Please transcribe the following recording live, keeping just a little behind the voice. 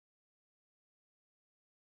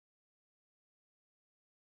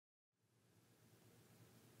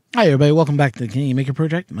Hi, everybody. Welcome back to the Canadian Maker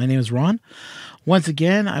Project. My name is Ron. Once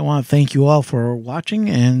again, I want to thank you all for watching,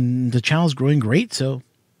 and the channel is growing great. So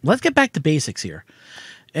let's get back to basics here.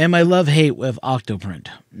 And my love-hate with Octo Print.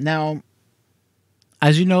 Now,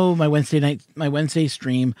 as you know, my Wednesday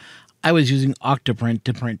stream, I was using Octo Print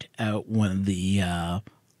to print out one of the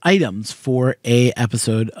items for a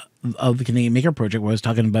episode of the Canadian Maker Project where I was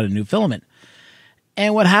talking about a new filament.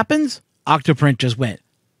 And what happens? Octo Print just went.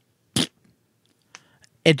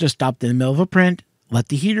 It just stopped in the middle of a print, let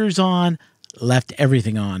the heaters on, left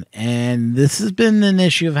everything on. And this has been an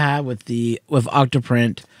issue I've had with Octo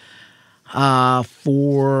Print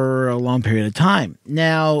for a long period of time.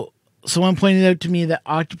 Now, someone pointed out to me that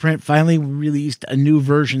Octo Print finally released a new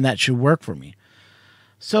version that should work for me.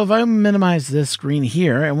 So if I minimize this screen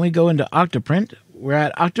here and we go into Octo Print, we're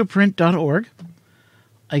at octoprint.org.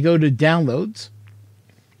 I go to downloads.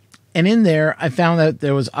 And in there, I found out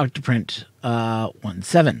there was Octo Print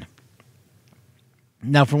 1.7.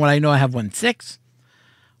 Now, from what I know, I have 1.6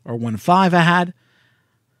 or 1.5 I had.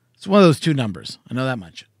 It's one of those two numbers. I know that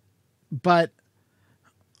much. But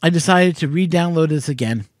I decided to re-download this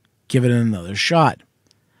again, give it another shot.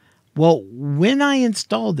 Well, when I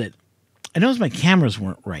installed it, I noticed my cameras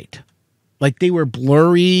weren't right. Like, they were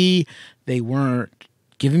blurry. They weren't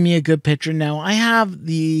giving me a good picture. Now, I have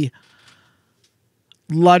the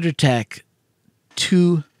Logitech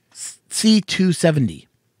C270.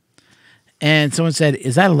 And someone said,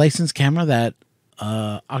 is that a licensed camera that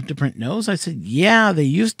Octo Print knows? I said, yeah, they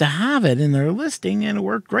used to have it in their listing and it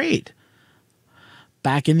worked great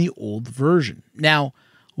back in the old version. Now,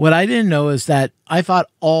 what I didn't know is that I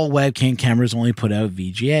thought all webcam cameras only put out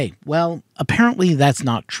VGA. Well, apparently that's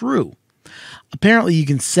not true. Apparently you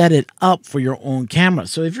can set it up for your own camera.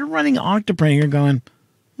 So if you're running Octo Print, you're going,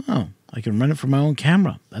 oh, I can run it from my own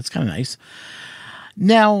camera. That's kind of nice.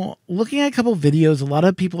 Now, looking at a couple of videos, a lot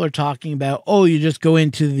of people are talking about, oh, you just go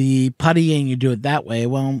into the putty and you do it that way.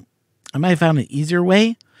 Well, I might have found an easier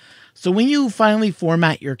way. So when you finally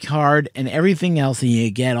format your card and everything else, and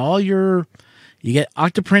you get you get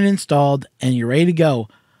Octo Print installed and you're ready to go,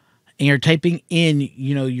 and you're typing in,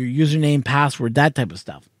 your username, password, that type of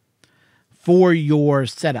stuff for your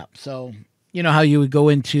setup. So you know how you would go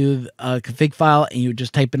into a config file and you would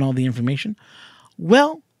just type in all the information?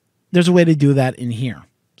 Well, there's a way to do that in here.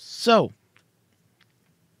 So,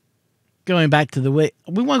 going back to we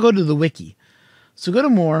want to go to the wiki. So go to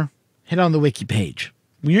more, hit on the wiki page.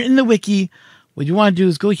 When you're in the wiki, what you want to do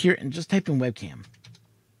is go here and just type in webcam.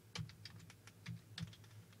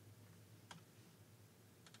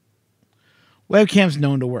 Webcam's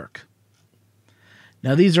known to work.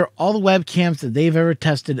 Now, these are all the webcams that they've ever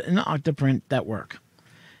tested in Octo Print that work.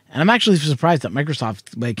 And I'm actually surprised that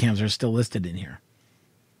Microsoft webcams are still listed in here.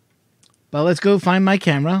 But let's go find my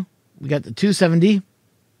camera. We got the 270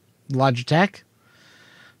 Logitech.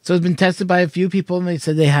 So it's been tested by a few people, and they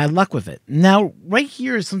said they had luck with it. Now, right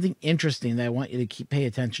here is something interesting that I want you to pay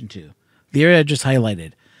attention to. The area I just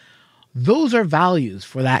highlighted. Those are values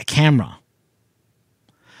for that camera.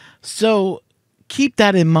 So keep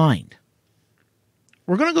that in mind.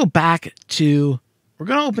 We're going to go back to, we're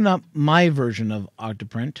going to open up my version of Octo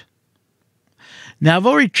Print. Now, I've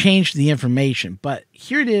already changed the information, but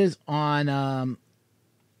here it is on our,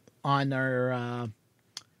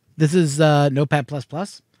 this is Notepad++.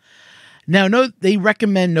 Now, note they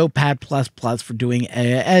recommend Notepad++ for doing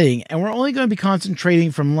editing, and we're only going to be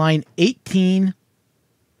concentrating from line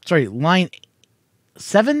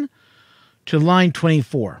 7 to line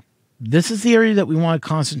 24. This is the area that we want to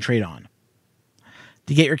concentrate on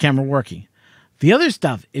to get your camera working. The other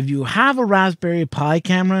stuff, if you have a Raspberry Pi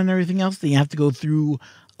camera and everything else, then you have to go through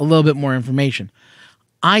a little bit more information.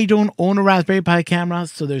 I don't own a Raspberry Pi camera,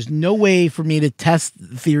 so there's no way for me to test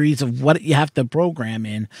the theories of what you have to program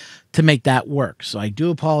in to make that work. So I do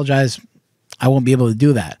apologize. I won't be able to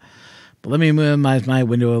do that. But let me minimize my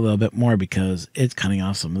window a little bit more because it's cutting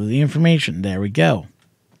off some of the information. There we go.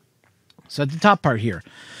 So at the top part here,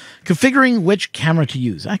 configuring which camera to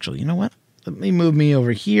use. Actually, you know what? Let me move me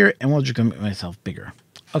over here, and we'll just make myself bigger.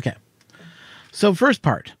 Okay. So first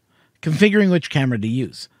part, configuring which camera to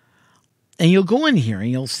use. And you'll go in here, and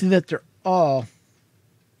you'll see that they're all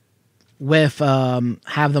with,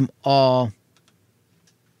 have them all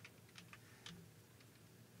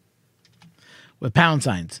with pound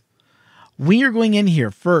signs. When you're going in here,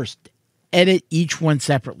 first, edit each one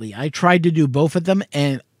separately. I tried to do both of them,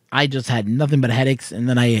 and I just had nothing but headaches, and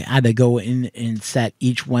then I had to go in and set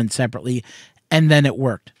each one separately, and then it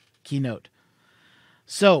worked. Keynote.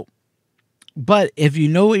 So, but if you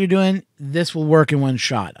know what you're doing, this will work in one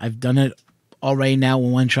shot. I've done it already now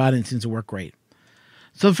in one shot, and it seems to work great.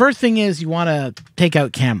 So the first thing is you want to take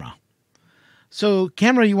out camera. So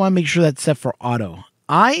camera, you want to make sure that's set for auto.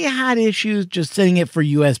 I had issues just setting it for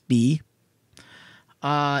USB.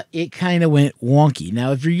 It kind of went wonky.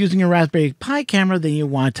 Now, if you're using a Raspberry Pi camera, then you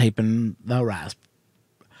want to type in the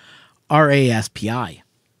RASPI.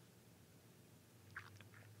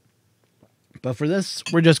 But for this,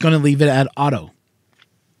 we're just going to leave it at auto.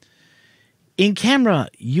 In camera,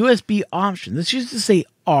 USB option. This used to say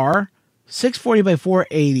R 640 by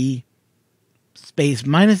 480 space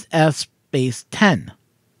minus S space 10.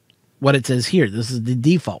 What it says here. This is the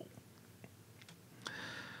default.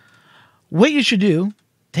 What you should do,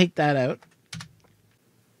 take that out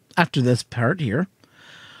after this part here.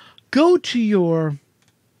 Go to your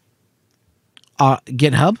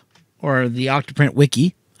GitHub or the OctoPrint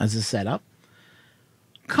wiki as a setup.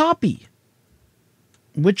 Copy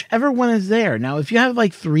whichever one is there. Now, if you have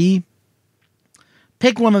like 3,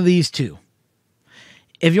 pick one of these 2.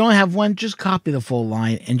 If you only have one, just copy the full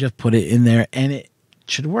line and just put it in there, and it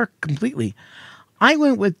should work completely. I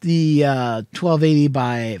went with the 1280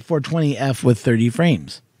 by 420F with 30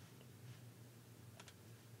 frames.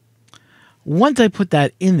 Once I put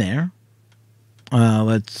that in there,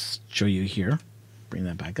 let's show you here. Bring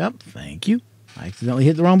that back up. Thank you. I accidentally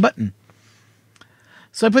hit the wrong button.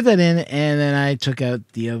 So I put that in, and then I took out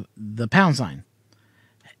the pound sign.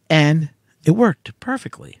 And it worked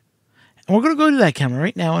perfectly. And we're going to go to that camera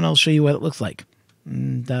right now, and I'll show you what it looks like.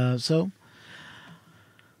 And so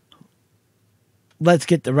let's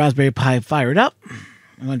get the Raspberry Pi fired up.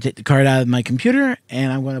 I'm going to take the card out of my computer,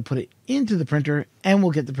 and I'm going to put it into the printer, and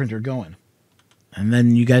we'll get the printer going. And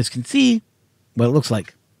then you guys can see what it looks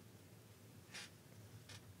like.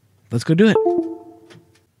 Let's go do it.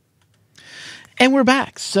 And we're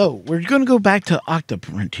back. So we're going to go back to Octo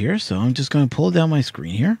Print here. So I'm just going to pull down my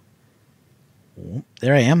screen here. Oh,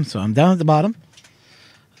 there I am. So I'm down at the bottom.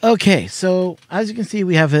 Okay. So as you can see,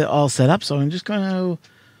 we have it all set up. So I'm just going to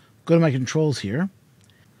go to my controls here.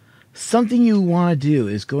 Something you want to do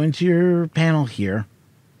is go into your panel here.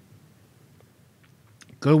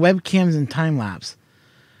 Go to webcams and time lapse.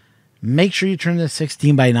 Make sure you turn this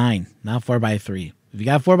 16 by 9, not 4 by 3. If you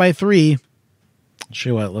got 4 by 3, I'll show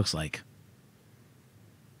you what it looks like.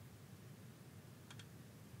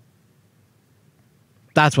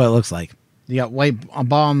 That's what it looks like. You got white on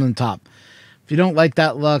bottom and top. If you don't like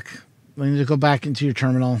that look, then you just go back into your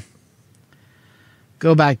terminal.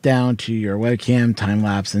 Go back down to your webcam time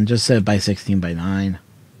lapse and just set it by 16 by 9.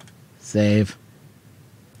 Save.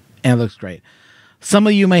 And it looks great. Some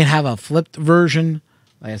of you might have a flipped version.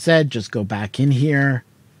 Like I said, just go back in here.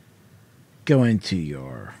 Go into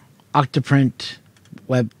your OctoPrint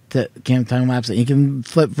webcam time lapse. You can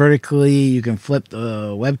flip vertically. You can flip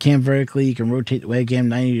the webcam vertically. You can rotate the webcam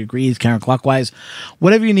 90 degrees counterclockwise.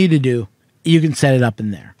 Whatever you need to do, you can set it up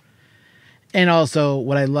in there. And also,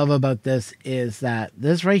 what I love about this is that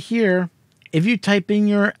this right here, if you type in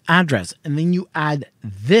your address and then you add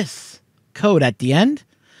this code at the end,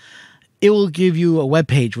 it will give you a web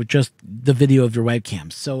page with just the video of your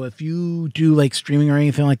webcam. So if you do like streaming or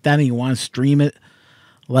anything like that and you want to stream it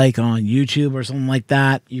like on YouTube or something like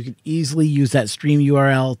that, you can easily use that stream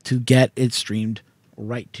URL to get it streamed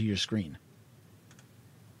right to your screen.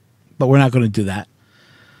 But we're not going to do that.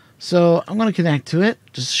 So I'm going to connect to it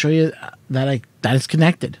just to show you that it's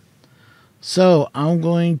connected. So I'm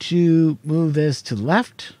going to move this to the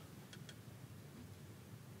left.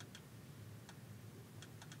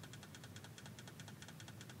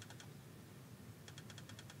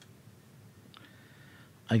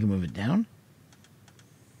 I can move it down.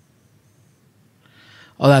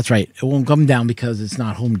 Oh, that's right. It won't come down because it's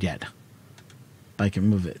not homed yet. But I can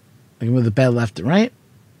move it. I can move the bed left and right.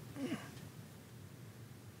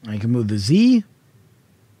 I can move the Z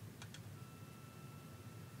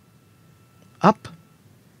up.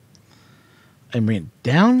 And bring it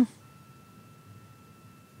down.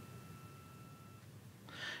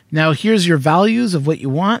 Now here's your values of what you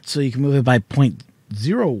want. So you can move it by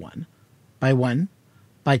 0.01, by 1,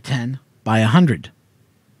 by 10, by 100.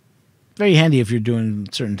 Very handy if you're doing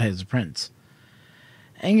certain types of prints.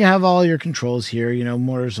 And you have all your controls here. You know,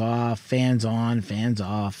 motors off, fans on, fans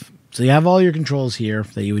off. So you have all your controls here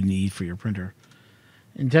that you would need for your printer.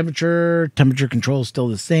 And temperature control is still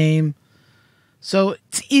the same. So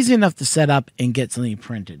it's easy enough to set up and get something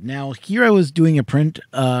printed. Now here I was doing a print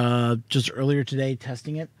just earlier today,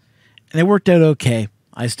 testing it. And it worked out okay.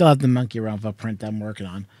 I still have to monkey around with a print that I'm working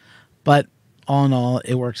on. But all in all,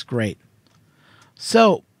 it works great.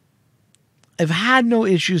 So I've had no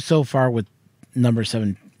issues so far with number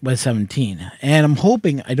 17. And I'm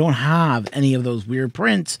hoping I don't have any of those weird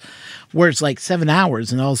prints where it's like 7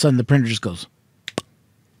 hours and all of a sudden the printer just goes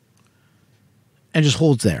and just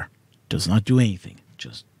holds there. Does not do anything.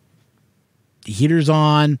 Just the heater's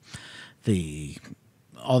on,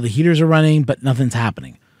 all the heaters are running, but nothing's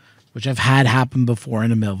happening, which I've had happen before in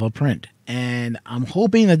the middle of a print. And I'm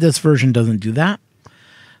hoping that this version doesn't do that.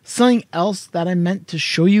 Something else that I meant to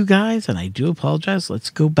show you guys, and I do apologize. Let's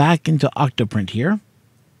go back into OctoPrint here.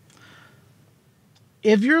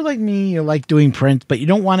 If you're like me, you like doing print, but you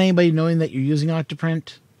don't want anybody knowing that you're using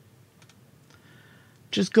OctoPrint,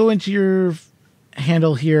 just go into your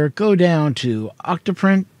handle here, go down to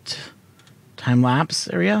OctoPrint time-lapse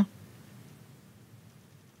area.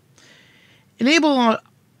 Enable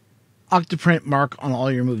OctoPrint mark on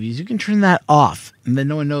all your movies. You can turn that off, and then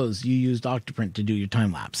no one knows you used OctoPrint to do your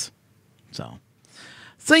time-lapse. So,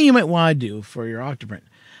 something you might want to do for your OctoPrint.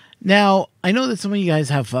 Now, I know that some of you guys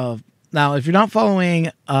have... now, if you're not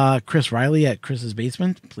following Chris Riley at Chris's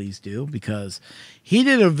Basement, please do, because he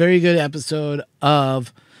did a very good episode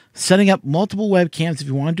of setting up multiple webcams if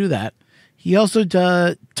you want to do that. He also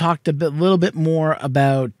talked a little bit more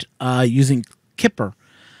about using Kipper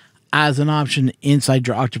as an option inside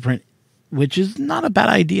your OctoPrint, which is not a bad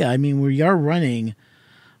idea. I mean, we are running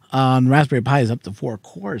on Raspberry Pi is up to 4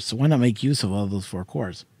 cores, so why not make use of all those 4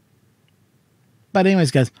 cores? But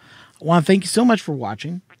anyways, guys, I want to thank you so much for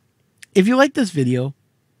watching. If you like this video,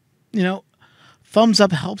 you know, thumbs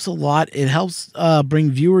up helps a lot. It helps bring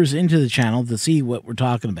viewers into the channel to see what we're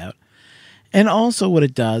talking about. And also what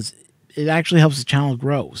it does, it actually helps the channel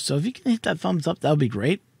grow. So if you can hit that thumbs up, that would be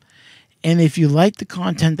great. And if you like the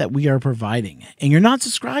content that we are providing and you're not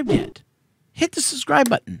subscribed yet, hit the subscribe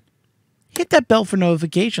button. Hit that bell for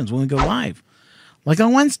notifications when we go live. Like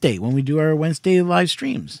on Wednesday, when we do our Wednesday live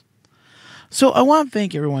streams. So I want to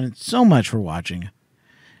thank everyone so much for watching.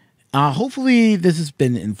 Hopefully this has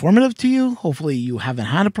been informative to you. Hopefully you haven't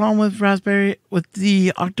had a problem with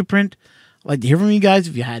the OctoPrint. I'd like to hear from you guys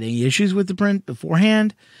if you had any issues with the print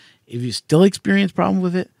beforehand, if you still experience problems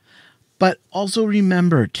with it. But also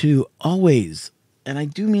remember to always, and I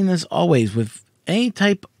do mean this always, with any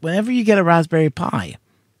type, whenever you get a Raspberry Pi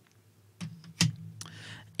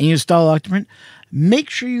and you install OctoPrint,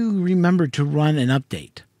 make sure you remember to run an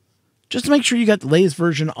update. Just to make sure you got the latest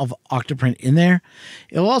version of OctoPrint in there.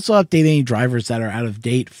 It'll also update any drivers that are out of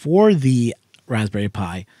date for the Raspberry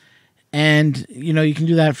Pi. And, you know, you can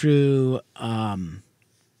do that through...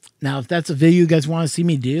 now, if that's a video you guys want to see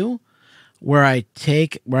me do, where I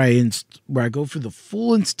go through the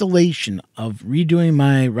full installation of redoing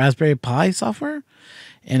my Raspberry Pi software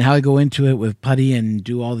and how I go into it with PuTTY and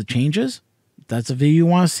do all the changes, if that's a video you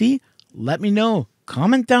want to see, let me know.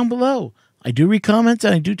 Comment down below. I do read comments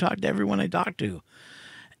and I do talk to everyone I talk to.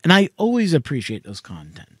 And I always appreciate those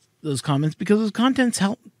comments because those contents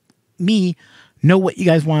help me know what you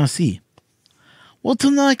guys want to see. Well, till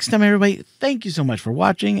next time, everybody, thank you so much for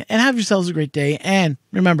watching and have yourselves a great day. And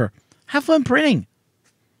remember, have fun printing.